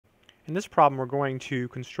In this problem, we're going to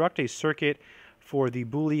construct a circuit for the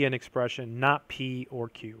Boolean expression not P or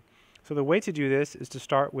Q. So the way to do this is to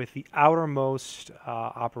start with the outermost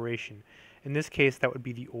operation. In this case, that would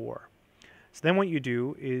be the OR. So then what you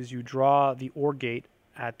do is you draw the OR gate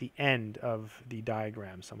at the end of the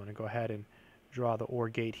diagram. So I'm going to go ahead and draw the OR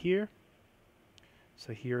gate here.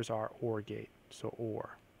 So here's our OR gate, so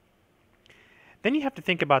OR. Then you have to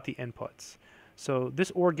think about the inputs. So this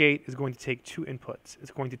OR gate is going to take two inputs. It's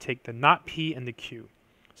going to take the not P and the Q.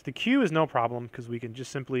 So the Q is no problem because we can just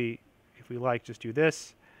simply, if we like, just do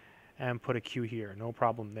this and put a Q here. No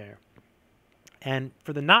problem there. And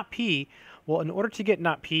for the not P, well, in order to get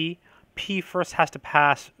not P, P first has to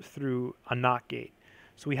pass through a NOT gate.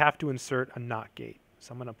 So we have to insert a NOT gate.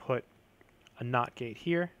 So I'm going to put a NOT gate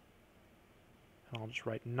here. And I'll just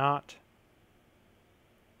write NOT.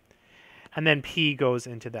 And then P goes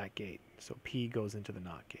into that gate. So P goes into the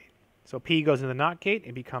NOT gate. So P goes into the NOT gate,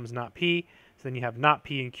 it becomes not P. So then you have not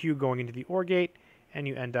P and Q going into the OR gate, and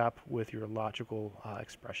you end up with your logical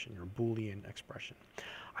expression, your Boolean expression.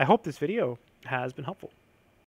 I hope this video has been helpful.